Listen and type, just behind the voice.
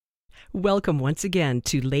Welcome once again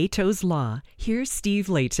to Leto's Law. Here's Steve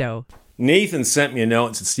Leto. Nathan sent me a note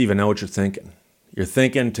and said, Steve, I know what you're thinking. You're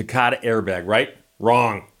thinking Takata airbag, right?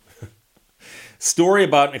 Wrong. Story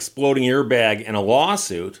about an exploding airbag and a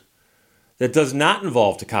lawsuit that does not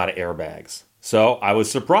involve Takata airbags. So I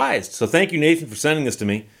was surprised. So thank you, Nathan, for sending this to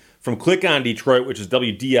me. From Click on Detroit, which is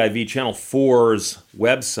WDIV Channel 4's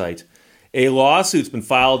website, a lawsuit's been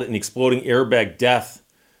filed in the exploding airbag death,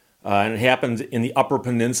 and it happened in the Upper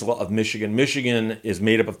Peninsula of Michigan. Michigan is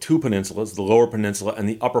made up of two peninsulas, the Lower Peninsula and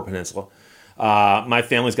the Upper Peninsula. My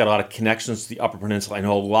family's got a lot of connections to the Upper Peninsula. I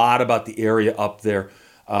know a lot about the area up there.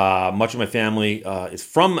 Much of my family is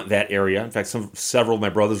from that area. In fact, several of my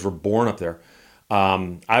brothers were born up there.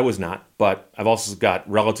 I was not, but I've also got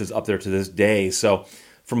relatives up there to this day. So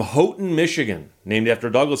from Houghton, Michigan, named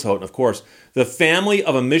after Douglas Houghton, of course, the family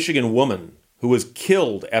of a Michigan woman who was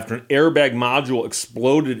killed after an airbag module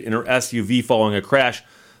exploded in her SUV following a crash,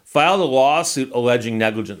 filed a lawsuit alleging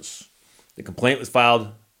negligence. The complaint was filed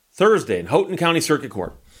Thursday in Houghton County Circuit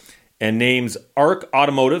Court and names ARC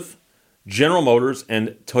Automotive, General Motors, and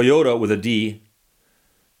Toyota with a D,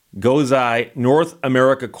 Gozai North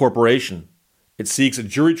America Corporation. It seeks a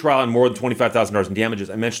jury trial on more than $25,000 in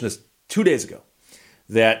damages. I mentioned this 2 days ago,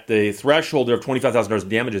 that the threshold there of $25,000 in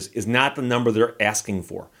damages is not the number they're asking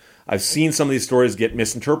for. I've seen some of these stories get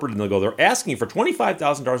misinterpreted, and they'll go, they're asking for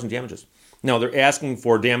 $25,000 in damages. No, they're asking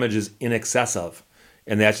for damages in excess of.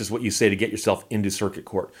 And that's just what you say to get yourself into circuit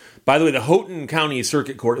court. By the way, the Houghton County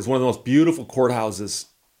Circuit Court is one of the most beautiful courthouses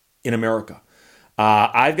in America.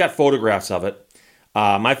 I've got photographs of it.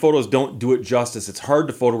 My photos don't do it justice. It's hard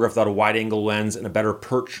to photograph without a wide-angle lens and a better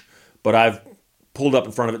perch, but I've pulled up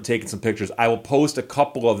in front of it and taken some pictures. I will post a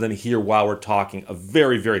couple of them here while we're talking. A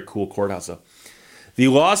very, very cool courthouse, though. The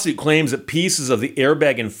lawsuit claims that pieces of the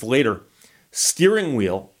airbag inflator, steering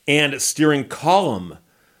wheel, and steering column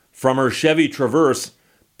from her Chevy Traverse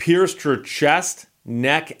pierced her chest,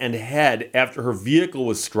 neck, and head after her vehicle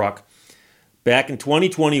was struck back in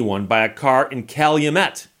 2021 by a car in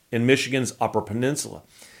Calumet in Michigan's Upper Peninsula.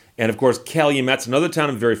 And of course, Calumet's another town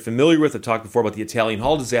I'm very familiar with. I talked before about the Italian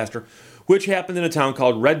Hall disaster, which happened in a town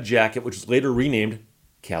called Red Jacket, which was later renamed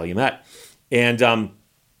Calumet. And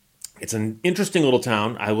it's an interesting little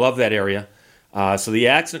town. I love that area. So the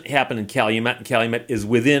accident happened in Calumet, and Calumet is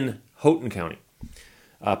within Houghton County.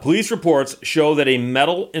 Police reports show that a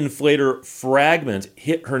metal inflator fragment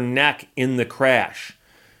hit her neck in the crash.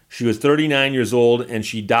 She was 39 years old, and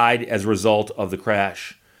she died as a result of the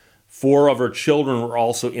crash. 4 of her children were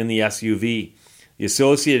also in the SUV. The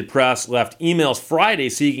Associated Press left emails Friday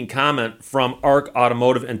seeking comment from ARC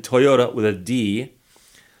Automotive and Toyota with a D,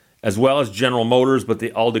 as well as General Motors, but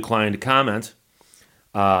they all declined to comment.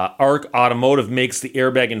 ARC Automotive makes the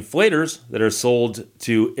airbag inflators that are sold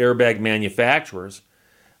to airbag manufacturers.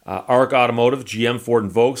 ARC Automotive, GM, Ford,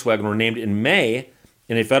 and Volkswagen were named in May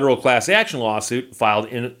in a federal class action lawsuit filed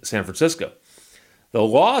in San Francisco. The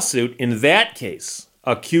lawsuit, in that case,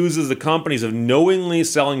 accuses the companies of knowingly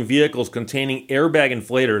selling vehicles containing airbag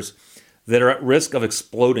inflators that are at risk of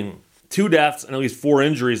exploding. 2 deaths and at least 4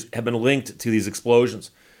 injuries have been linked to these explosions.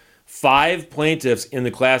 5 plaintiffs in the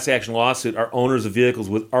class action lawsuit are owners of vehicles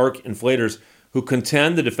with ARC inflators who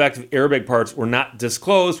contend the defective airbag parts were not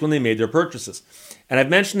disclosed when they made their purchases. And I've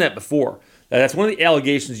mentioned that before. That's one of the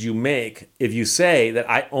allegations you make if you say that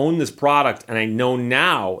I own this product and I know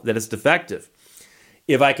now that it's defective.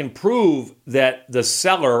 If I can prove that the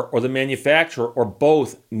seller or the manufacturer or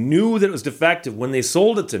both knew that it was defective when they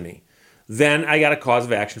sold it to me, then I got a cause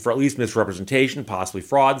of action for at least misrepresentation, possibly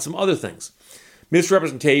fraud, and some other things.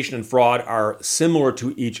 Misrepresentation and fraud are similar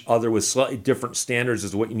to each other with slightly different standards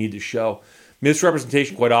as to what you need to show.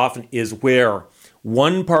 Misrepresentation quite often is where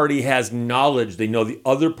one party has knowledge they know the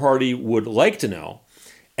other party would like to know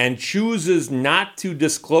and chooses not to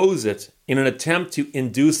disclose it in an attempt to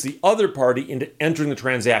induce the other party into entering the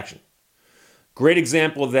transaction. Great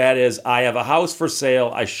example of that is, I have a house for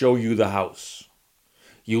sale, I show you the house.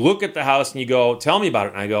 You look at the house and you go, tell me about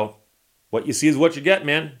it. And I go, what you see is what you get,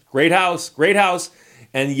 man. Great house, great house.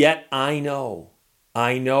 And yet I know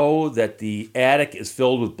that the attic is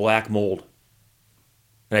filled with black mold.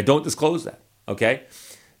 And I don't disclose that, okay?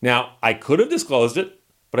 Now, I could have disclosed it,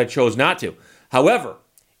 but I chose not to. However,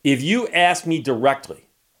 if you ask me directly,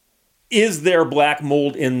 is there black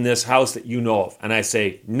mold in this house that you know of? And I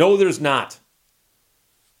say, no, there's not.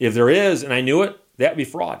 If there is, and I knew it, that would be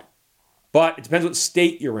fraud. But it depends what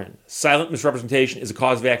state you're in. Silent misrepresentation is a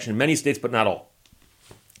cause of action in many states, but not all.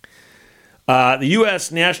 The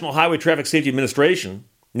U.S. National Highway Traffic Safety Administration,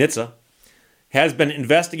 NHTSA, has been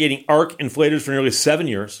investigating ARC inflators for nearly 7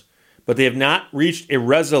 years, but they have not reached a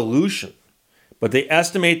resolution but they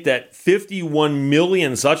estimate that 51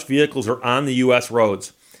 million such vehicles are on the U.S.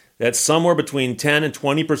 roads. That's somewhere between 10 and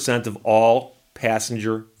 20% of all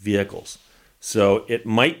passenger vehicles. So it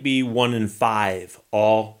might be 1 in 5,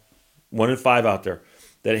 all 1 in 5 out there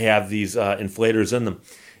that have these inflators in them.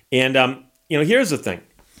 And, here's the thing.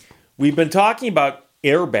 We've been talking about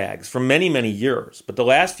airbags for many, many years, but the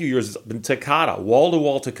last few years it's been Takata,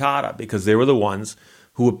 wall-to-wall Takata, because they were the ones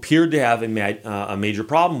who appeared to have a major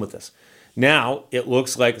problem with this. Now, it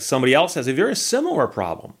looks like somebody else has a very similar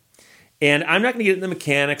problem. And I'm not going to get into the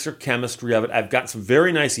mechanics or chemistry of it. I've gotten some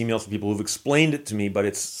very nice emails from people who've explained it to me, but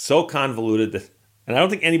it's so convoluted that, and I don't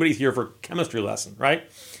think anybody's here for a chemistry lesson, right?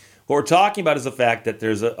 What we're talking about is the fact that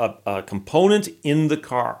there's a component in the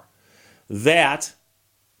car that,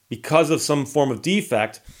 because of some form of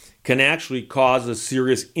defect, can actually cause a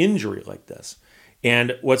serious injury like this.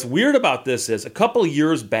 And what's weird about this is a couple of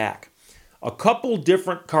years back, a couple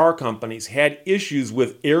different car companies had issues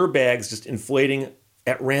with airbags just inflating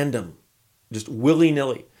at random, just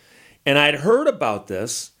willy-nilly. And I'd heard about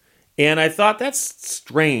this, and I thought that's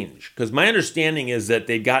strange, because my understanding is that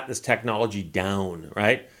they'd got this technology down,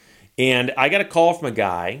 right? And I got a call from a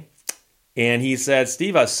guy, and he said,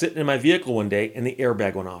 Steve, I was sitting in my vehicle one day, and the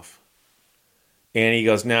airbag went off. And he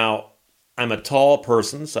goes, now, I'm a tall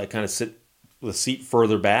person, so I kind of sit with the seat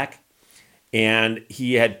further back. And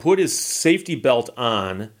he had put his safety belt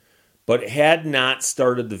on, but had not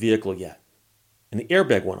started the vehicle yet. And the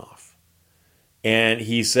airbag went off. And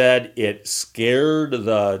he said it scared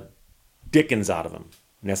the dickens out of him.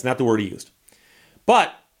 And that's not the word he used.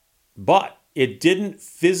 But it didn't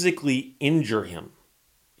physically injure him.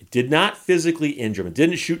 It did not physically injure him. It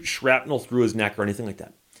didn't shoot shrapnel through his neck or anything like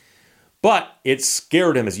that. But it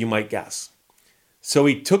scared him, as you might guess. So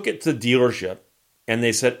he took it to the dealership, and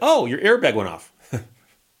they said, oh, your airbag went off.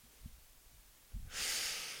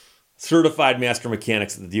 Certified master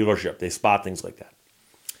mechanics at the dealership. They spot things like that.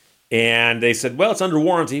 And they said, well, it's under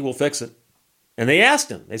warranty. We'll fix it. And they asked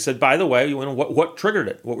him. They said, by the way, what triggered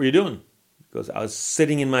it? What were you doing? He goes, I was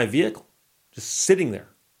sitting in my vehicle, just sitting there.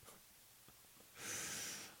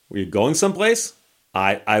 Were you going someplace?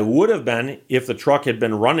 I would have been if the truck had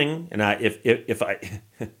been running and if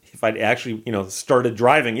I'd actually started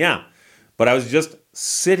driving, yeah. But I was just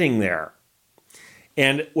sitting there.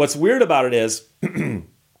 And what's weird about it is,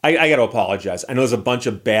 I got to apologize. I know there's a bunch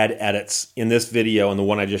of bad edits in this video and the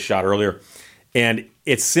one I just shot earlier. And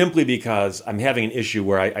it's simply because I'm having an issue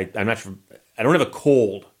where I'm not sure, I don't have a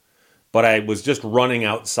cold, but I was just running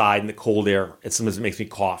outside in the cold air. Sometimes it makes me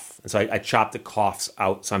cough. And so I chopped the coughs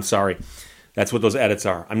out. So I'm sorry. That's what those edits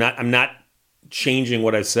are. I'm not changing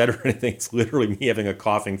what I've said or anything. It's literally me having a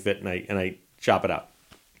coughing fit and I chop it out.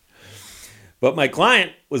 But my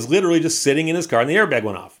client was literally just sitting in his car and the airbag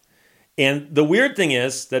went off. And the weird thing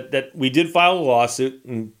is that we did file a lawsuit,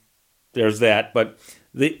 and there's that. But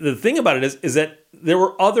the thing about it is that there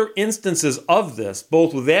were other instances of this,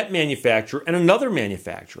 both with that manufacturer and another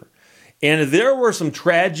manufacturer. And there were some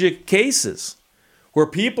tragic cases where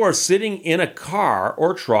people are sitting in a car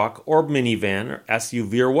or truck or minivan or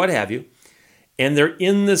SUV or what have you, and they're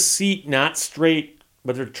in the seat not straight,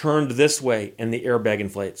 but they're turned this way, and the airbag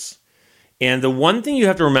inflates. And the one thing you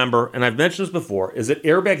have to remember, and I've mentioned this before, is that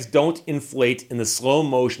airbags don't inflate in the slow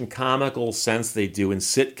motion comical sense they do in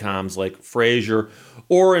sitcoms like Frasier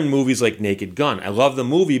or in movies like Naked Gun. I love the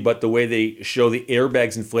movie, but the way they show the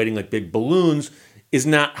airbags inflating like big balloons is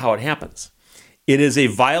not how it happens. It is a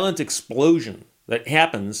violent explosion that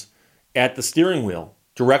happens at the steering wheel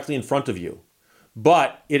directly in front of you.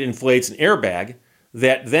 But it inflates an airbag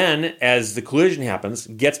that then, as the collision happens,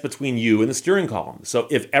 gets between you and the steering column. So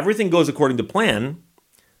if everything goes according to plan,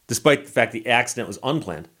 despite the fact the accident was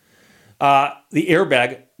unplanned, the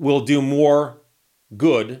airbag will do more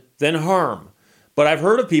good than harm. But I've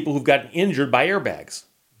heard of people who've gotten injured by airbags,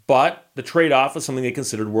 but the trade-off is something they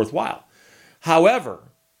considered worthwhile.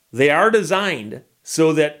 However, they are designed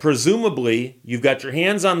so that presumably you've got your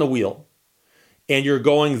hands on the wheel and you're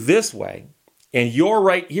going this way and you're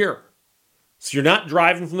right here. So you're not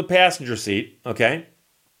driving from the passenger seat, okay?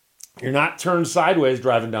 You're not turned sideways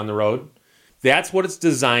driving down the road. That's what it's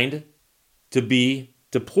designed to be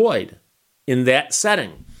deployed in that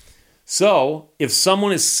setting. So if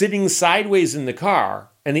someone is sitting sideways in the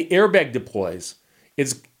car and the airbag deploys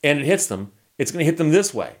and it hits them, it's going to hit them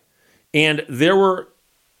this way. And there were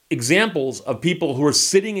examples of people who were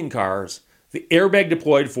sitting in cars, the airbag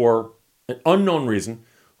deployed for an unknown reason,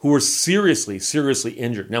 who were seriously, seriously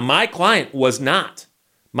injured. Now, my client was not.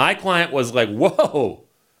 My client was like, whoa,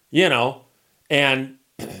 and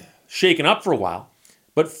shaken up for a while.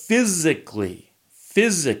 But physically,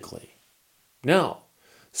 no.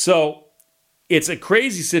 So it's a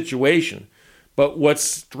crazy situation. But what's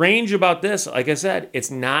strange about this, like I said, it's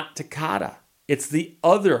not Takata. It's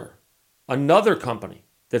another company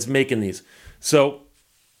that's making these. So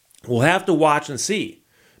we'll have to watch and see,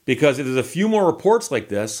 because if there's a few more reports like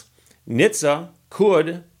this, NHTSA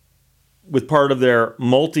could, with part of their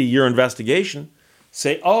multi-year investigation,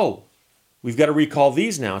 say, oh, we've got to recall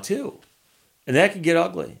these now too. And that could get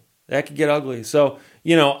ugly. So,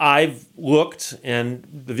 I've looked, and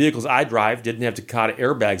the vehicles I drive didn't have Takata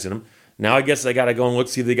airbags in them. Now I guess I got to go and look,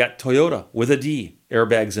 see if they got Toyota with a D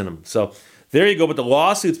airbags in them. So there you go. But the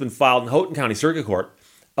lawsuit's been filed in Houghton County Circuit Court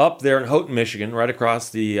up there in Houghton, Michigan, right across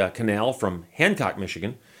the canal from Hancock,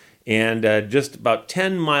 Michigan, and just about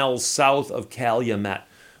 10 miles south of Calumet,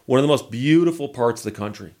 one of the most beautiful parts of the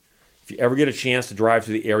country. If you ever get a chance to drive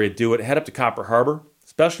through the area, do it. Head up to Copper Harbor,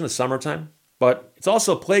 especially in the summertime. But it's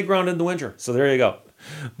also a playground in the winter. So there you go.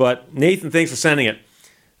 But Nathan, thanks for sending it.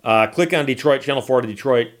 Click on Detroit, Channel 4 to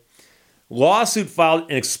Detroit. Lawsuit filed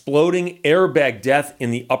in exploding airbag death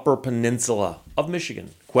in the Upper Peninsula of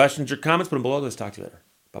Michigan. Questions or comments, put them below. Let's talk to you later.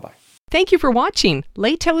 Bye-bye. Thank you for watching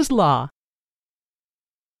Lehto's Law.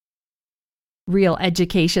 Real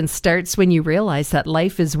education starts when you realize that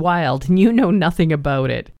life is wild and you know nothing about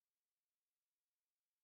it.